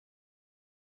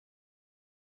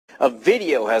A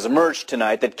video has emerged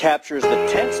tonight that captures the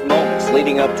tense moments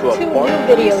leading up to a Two new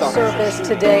videos surfaced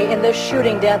today in the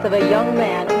shooting death of a young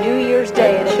man New Year's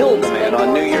Day. They killed the man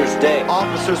on New Year's Day.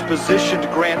 Officers positioned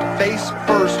Grant face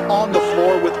first on the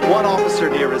floor with one officer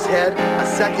near his head, a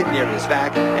second near his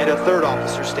back, and a third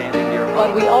officer standing nearby.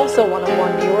 But we also want to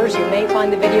warn viewers you may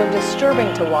find the video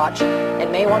disturbing to watch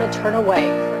and may want to turn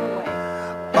away.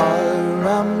 All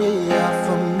around me are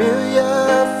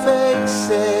familiar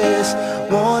faces,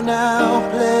 worn out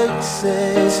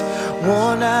places,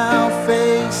 worn out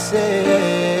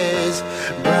faces,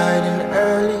 bright and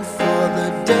early for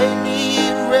the daily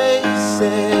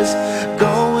races,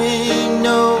 going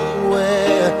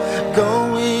nowhere,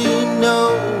 going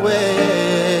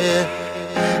nowhere.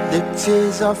 The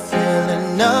tears are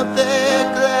filling up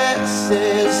their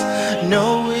glasses,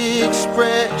 no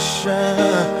expression,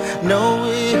 no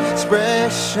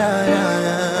expression.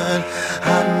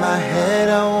 Hide my head,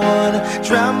 I wanna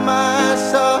drown my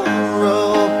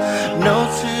sorrow. No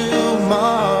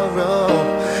tomorrow,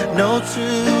 no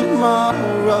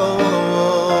tomorrow.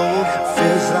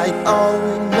 Feels like all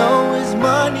we know is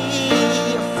money.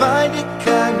 I find it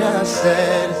kinda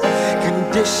sad.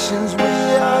 Conditions we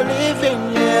are living,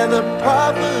 yeah, the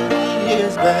poverty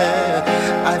is bad.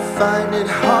 I find it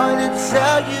hard to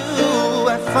tell you,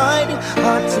 I find it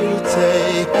hard to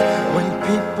take. When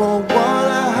people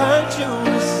wanna hurt you,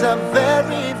 it's a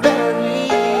very, very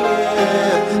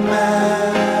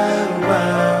mad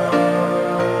world.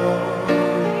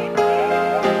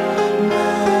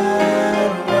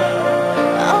 Mad world.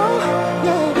 Oh,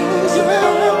 yeah, it is a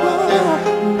mad world.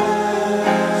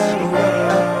 Mad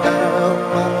world.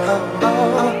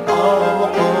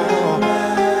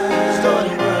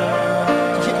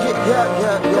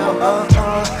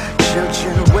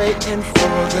 Children waiting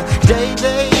for the day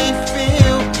they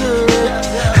feel good.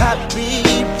 Happy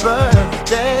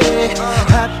birthday,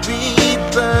 happy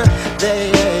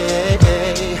birthday.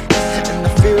 And I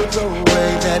feel the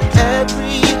way that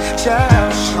every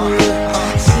child should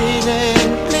sit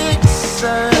and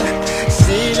listen,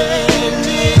 sit and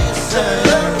listen.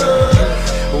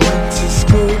 Went to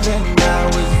school and I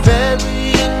was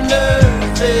very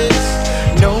nervous.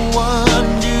 No one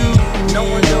knew me,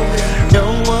 no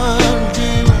one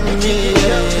knew me.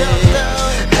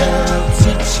 Hello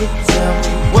teacher, tell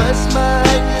me what's my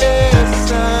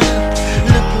lesson.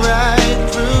 Look right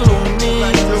through me,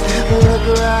 look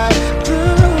right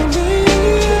through me.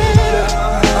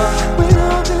 With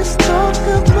all this talk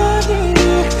of money,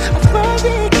 I find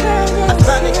it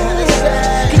kinda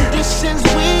sad. Conditions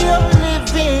we are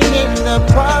living in, the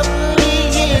poverty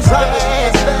is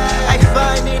bad. I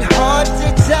find it hard to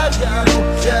tell you,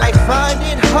 I find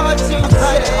it hard to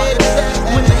say.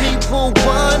 When people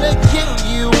wanna kill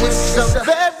you, it's a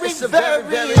very,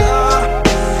 very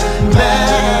mad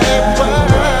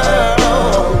world.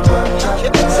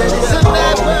 It's a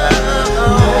mad world.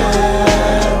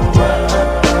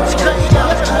 It's crazy.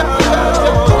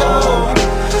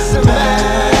 It's a mad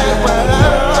world.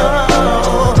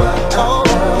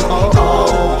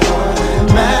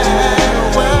 Mad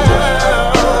world.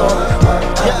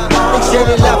 They say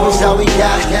that love is all we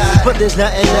got, but there's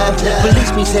nothing left.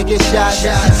 Police be taking shots,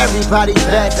 everybody's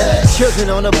vexed. Children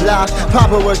on the block,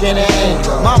 Papa working at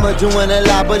angle, Mama doing a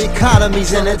lot, but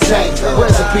economy's in the tank.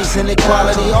 Where's the peace and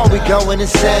equality? All we going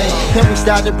insane. Then we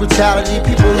started brutality,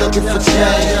 people looking for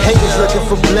change, haters looking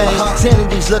for blame,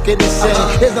 sanity's looking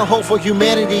insane. There's no hope for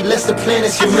humanity, less the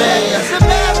planet's humane. It's a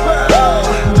mad world.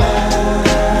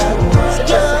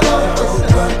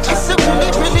 It's a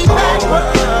really, really mad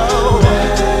world.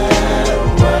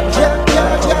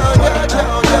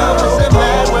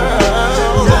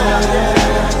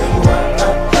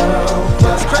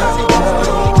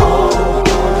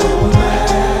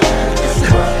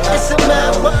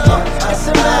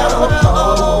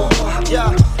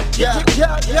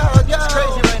 It's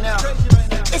crazy right now.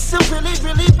 It's a really,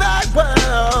 really bad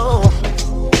world.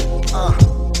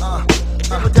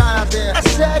 People die out there. I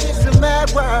said it's a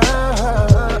mad world.